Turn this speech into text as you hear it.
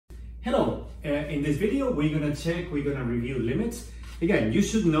Hello, in this video we're gonna review limits. Again, you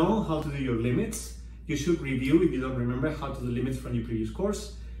should know how to do your limits. You should review, if you don't remember, how to do limits from your previous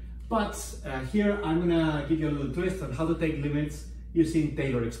course. But here I'm gonna give you a little twist on how to take limits using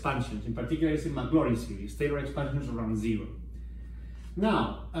Taylor expansions, in particular using Maclaurin series, Taylor expansions around 0.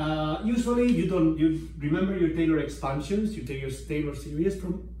 Now, usually you remember your Taylor expansions, you take your Taylor series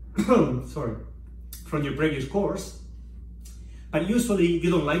from, from your previous course, but usually you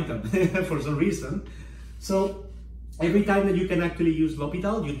don't like them for some reason. So every time that you can actually use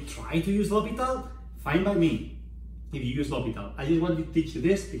L'Hopital, you try to use L'Hopital, fine by me if you use L'Hopital. I just want to teach you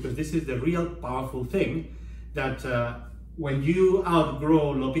this because this is the real powerful thing that when you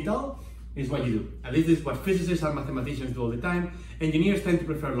outgrow L'Hopital is what you do. And this is what physicists and mathematicians do all the time. Engineers tend to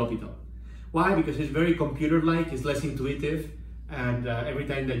prefer L'Hopital. Why? Because it's very computer-like, it's less intuitive, and every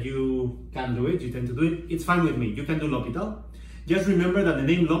time that you can do it, you tend to do it. It's fine with me, you can do L'Hopital. Just remember that the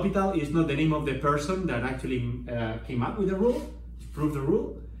name L'Hopital is not the name of the person that actually came up with the rule, proved the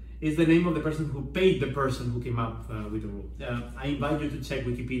rule. It's the name of the person who paid the person who came up with the rule. I invite you to check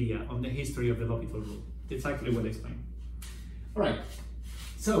Wikipedia on the history of the L'Hopital rule. It's actually well explained. All right,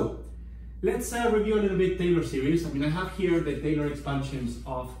 so let's review a little bit Taylor series. I mean, I have here the Taylor expansions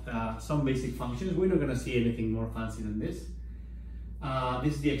of some basic functions. We're not going to see anything more fancy than this.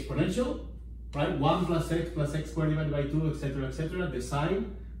 This is the exponential. Right, 1 plus x squared divided by 2, etc., etc., the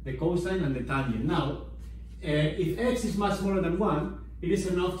sine, the cosine, and the tangent. Now, if x is much smaller than 1, it is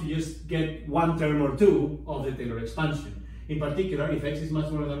enough to just get one term or two of the Taylor expansion. In particular, if x is much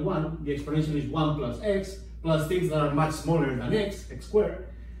smaller than 1, the exponential is 1 plus x, plus things that are much smaller than x squared.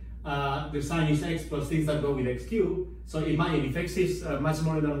 The sine is x plus things that go with x cubed. So imagine if x is much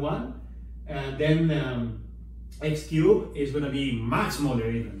smaller than 1, then x cubed is going to be much smaller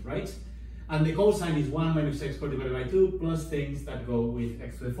even, right? And the cosine is 1 minus x squared divided by 2 plus things that go with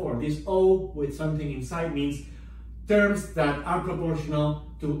x to the 4. This O with something inside means terms that are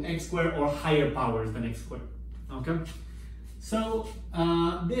proportional to x squared or higher powers than x squared. Okay? So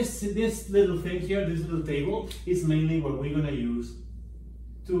this little thing here, this little table, is mainly what we're going to use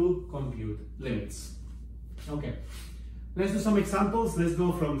to compute limits. Okay. Let's do some examples. Let's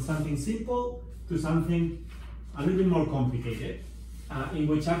go from something simple to something a little bit more complicated. In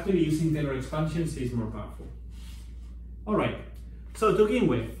which actually using Taylor expansions is more powerful. All right, so to begin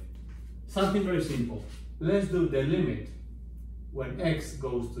with, something very simple. Let's do the limit when x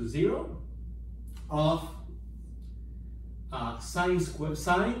goes to 0 of sine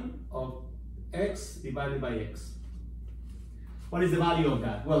of x divided by x. What is the value of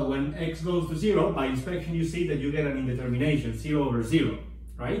that? Well, when x goes to 0, by inspection you see that you get an indetermination, 0 over 0,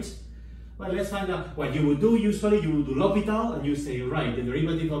 right? Well, let's find out what you would do. Usually you would do L'Hopital and you say, right, the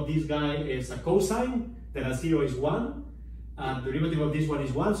derivative of this guy is a cosine, then a 0 is 1, and the derivative of this one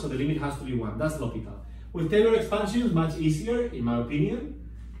is 1, so the limit has to be 1. That's L'Hopital. With Taylor expansions, much easier, in my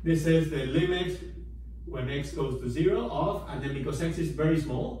opinion. This is the limit when x goes to 0 of, and then because x is very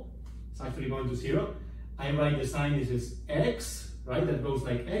small, it's actually going to 0, I write the sign, this is x, right, that goes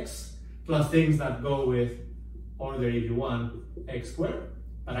like x, plus things that go with order, if you want, x squared.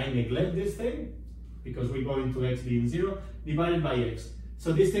 But I neglect this thing because we're going to x being 0 divided by x.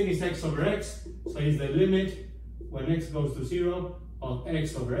 So this thing is x over x, so it's the limit when x goes to 0 of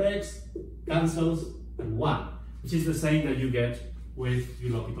x over x cancels and 1, which is the same that you get with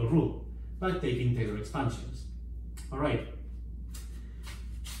your L'Hopital rule, but taking Taylor expansions. All right,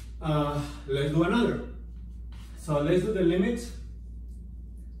 let's do another. So let's do the limit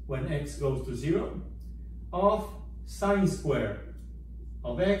when x goes to 0 of sine squared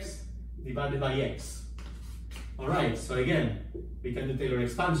of x divided by x. All right, so again, we can do Taylor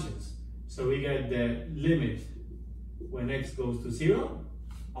expansions. So we get the limit when x goes to 0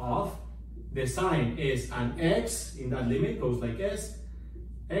 of, the sign is an x, in that limit goes like x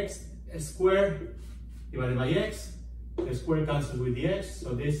squared divided by x, the square cancels with the x,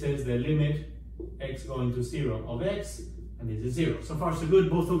 so this is the limit x going to 0 of x, and this is 0. So far so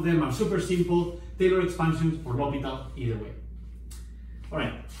good, both of them are super simple, Taylor expansions or L'Hopital, either way. All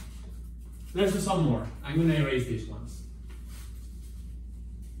right, let's do some more. I'm going to erase these ones.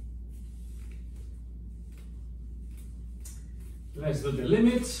 Let's do the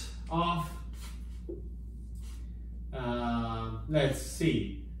limit of, let's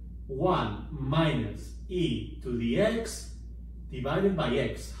see, 1 minus e to the x divided by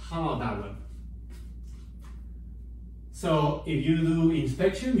x. How about that one? So if you do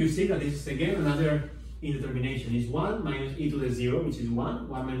inspection, you see that this is again another indetermination. Is 1 minus e to the 0, which is 1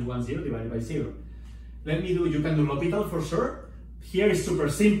 minus 1, 0 divided by 0. Let me do, you can do L'Hopital for sure. Here is super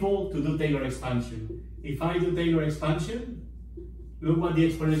simple to do Taylor expansion. If I do Taylor expansion, look what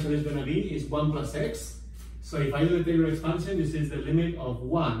the exponential is going to be, is 1 plus x. So if I do the Taylor expansion, this is the limit of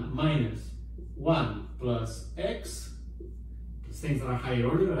 1 minus 1 plus x, things that are higher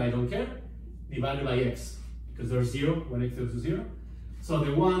order, but I don't care, divided by x, because there's 0 when x goes to 0. So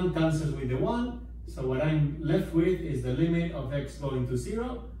the 1 cancels with the 1, so what I'm left with is the limit of x going to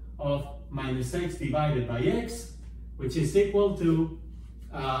 0 of minus x divided by x, which is equal to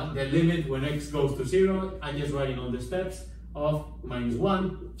the limit when x goes to 0, I'm just writing all the steps, of minus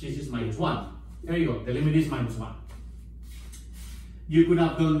 1, which is just minus 1. There you go, the limit is minus 1. You could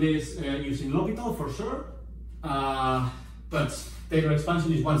have done this using L'Hopital for sure, but Taylor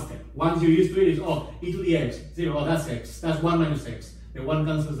expansion is one step. Once you're used to it, is oh, e to the x, 0, oh, that's x, that's 1 minus x. The 1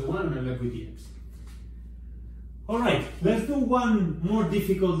 cancels the 1 and I'm left with the x. Alright, let's do one more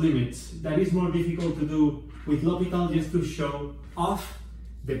difficult limit that is more difficult to do with L'Hopital, just to show off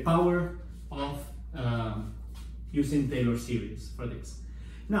the power of using Taylor series for this.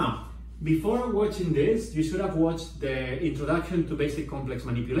 Now, before watching this, you should have watched the introduction to basic complex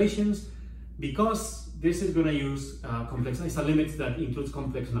manipulations, because this is going to use it's a limit that includes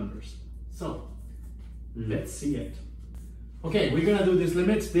complex numbers. So, let's see it. Okay, we're going to do this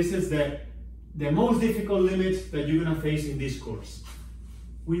limit. This is the most difficult limit that you're going to face in this course.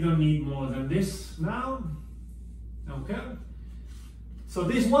 We don't need more than this now. Okay. So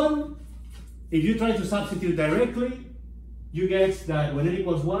this one, if you try to substitute directly, you get that when n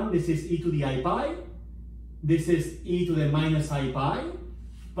equals 1, this is e to the I pi. This is e to the minus I pi.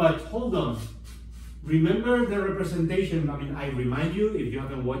 But hold on. Remember the representation. I mean, I remind you, if you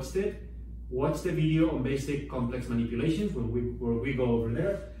haven't watched it, watch the video on basic complex manipulations where we go over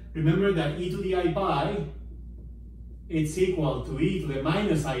there. Remember that e to the I pi, it's equal to e to the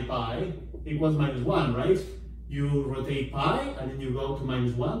minus I pi equals minus 1, right? You rotate pi and then you go to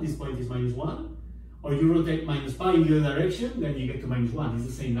minus 1. This point is minus 1. Or you rotate minus pi in the other direction, then you get to minus 1. It's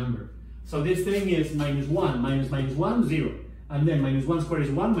the same number. So this thing is minus 1 minus minus 1, 0. And then minus 1 squared is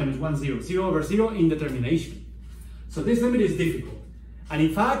 1, minus 1, 0. 0 over 0 indetermination. So this limit is difficult. And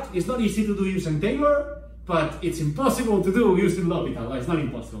in fact, it's not easy to do using Taylor, but it's impossible to do using L'Hopital. Well, it's not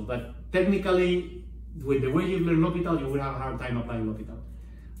impossible, but technically, with the way you learn L'Hopital, you will have a hard time applying L'Hopital.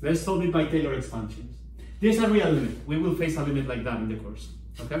 Let's solve it by Taylor expansions. This is a real limit. We will face a limit like that in the course.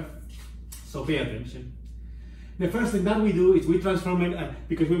 Okay? So pay attention. The first thing that we do is we transform it,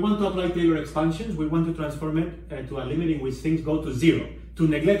 because we want to apply Taylor expansions, we want to transform it to a limit in which things go to 0. To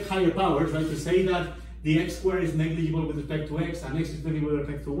neglect higher powers, right? To say that the x squared is negligible with respect to x and x is negligible with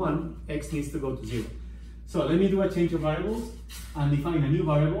respect to 1, x needs to go to 0. So let me do a change of variables and define a new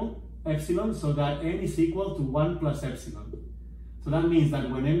variable, epsilon, so that n is equal to 1 plus epsilon. So that means that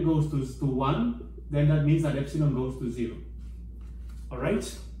when n goes to 1, then that means that epsilon goes to 0.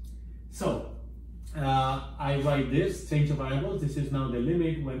 Alright? So, I write this, change of variables, this is now the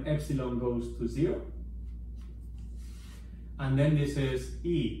limit when epsilon goes to 0. And then this is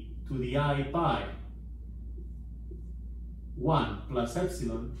e to the I pi 1 plus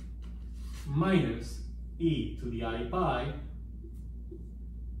epsilon minus e to the I pi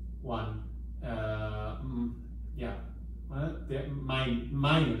 1,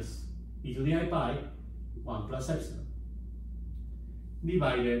 minus e to the I pi 1 plus epsilon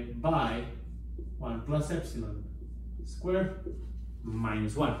divided by 1 plus epsilon squared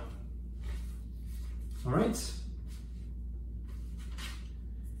minus 1. All right?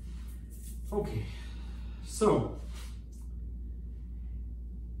 Okay, so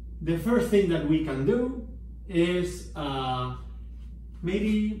the first thing that we can do is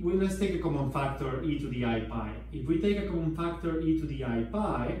let's take a common factor e to the I pi. If we take a common factor e to the I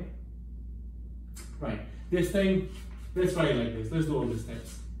pi, right, this thing, let's write it like this. Let's do all the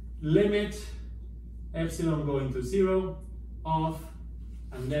steps. Limit epsilon going to 0 of,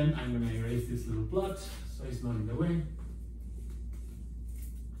 and then I'm going to erase this little plot so it's not in the way.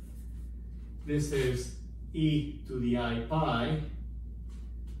 This is e to the I pi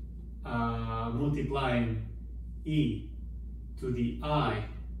multiplying e to the I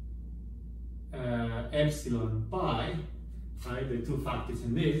epsilon pi, right, the two factors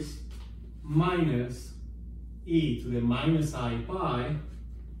in this, minus e to the minus I pi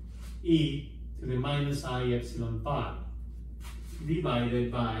e to the minus I epsilon pi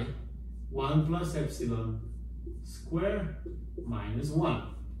divided by 1 plus epsilon squared minus 1.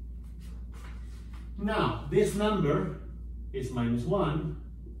 Now, this number is minus 1.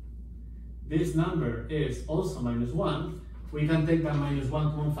 This number is also minus 1. We can take that minus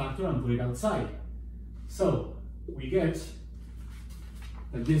 1 common factor and put it outside. So, we get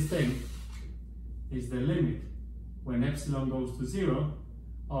that this thing is the limit when epsilon goes to 0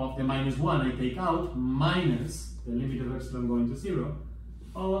 of the minus 1 I take out minus the limit of epsilon going to 0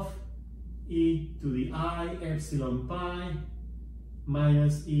 of e to the I epsilon pi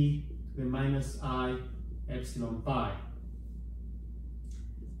minus e to the minus I epsilon pi.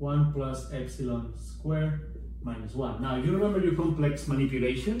 1 plus epsilon squared minus 1. Now, if you remember your complex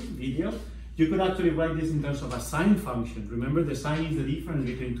manipulation video, you could actually write this in terms of a sine function. Remember, the sine is the difference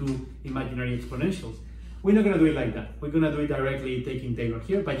between two imaginary exponentials. We're not going to do it like that. We're going to do it directly taking Taylor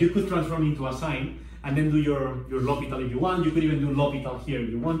here, but you could transform into a sine and then do your L'Hopital if you want. You could even do L'Hopital here if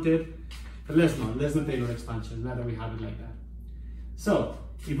you wanted. But let's do Taylor expansion now that we have it like that. So,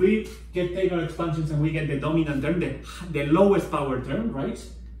 if we get Taylor expansions and we get the dominant term, the lowest power term, right?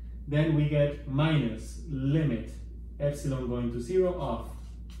 Then we get minus limit epsilon going to 0 of,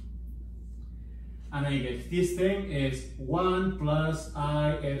 and I get this thing is 1 plus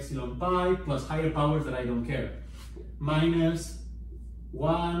I epsilon pi plus higher powers that I don't care, minus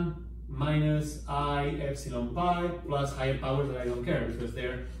 1 minus I epsilon pi plus higher powers that I don't care because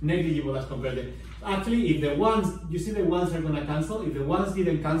they're negligible as compared to. Actually, if the ones, you see the ones are going to cancel. If the ones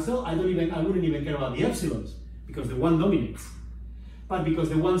didn't cancel, I wouldn't even care about the epsilons because the one dominates. But because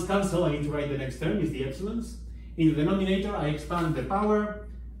the ones cancel, I need to write the next term is the epsilons. In the denominator, I expand the power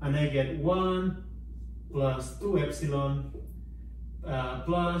and I get 1 plus 2 epsilon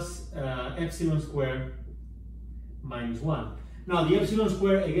plus epsilon squared minus 1. Now the epsilon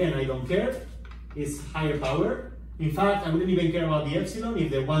squared, again, I don't care, it's higher power. In fact, I wouldn't even care about the epsilon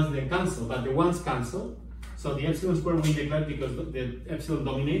if the ones didn't cancel, but the ones cancel. So the epsilon squared we neglect because the epsilon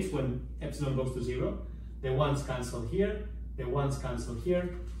dominates when epsilon goes to 0. The ones cancel here, the ones cancel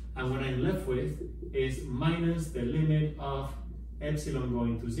here, and what I'm left with is minus the limit of epsilon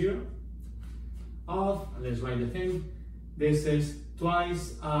going to 0 of, and let's write the thing, this is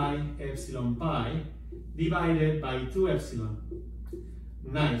twice I epsilon pi divided by 2 epsilon.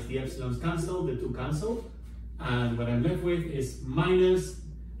 Nice, the epsilons cancel, the 2 cancel, and what I'm left with is minus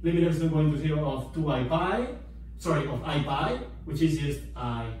limit epsilon going to 0 of 2i pi, sorry, of I pi, which is just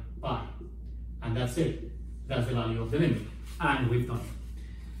I pi. And that's it. That's the value of the limit. And we've done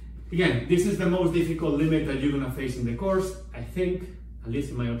it. Again, this is the most difficult limit that you're going to face in the course, I think, at least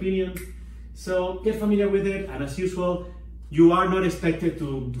in my opinion. So get familiar with it, and as usual, you are not expected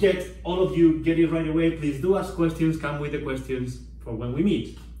to all of you get it right away. Please do ask questions, come with the questions for when we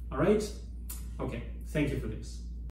meet. All right? Okay, thank you for this.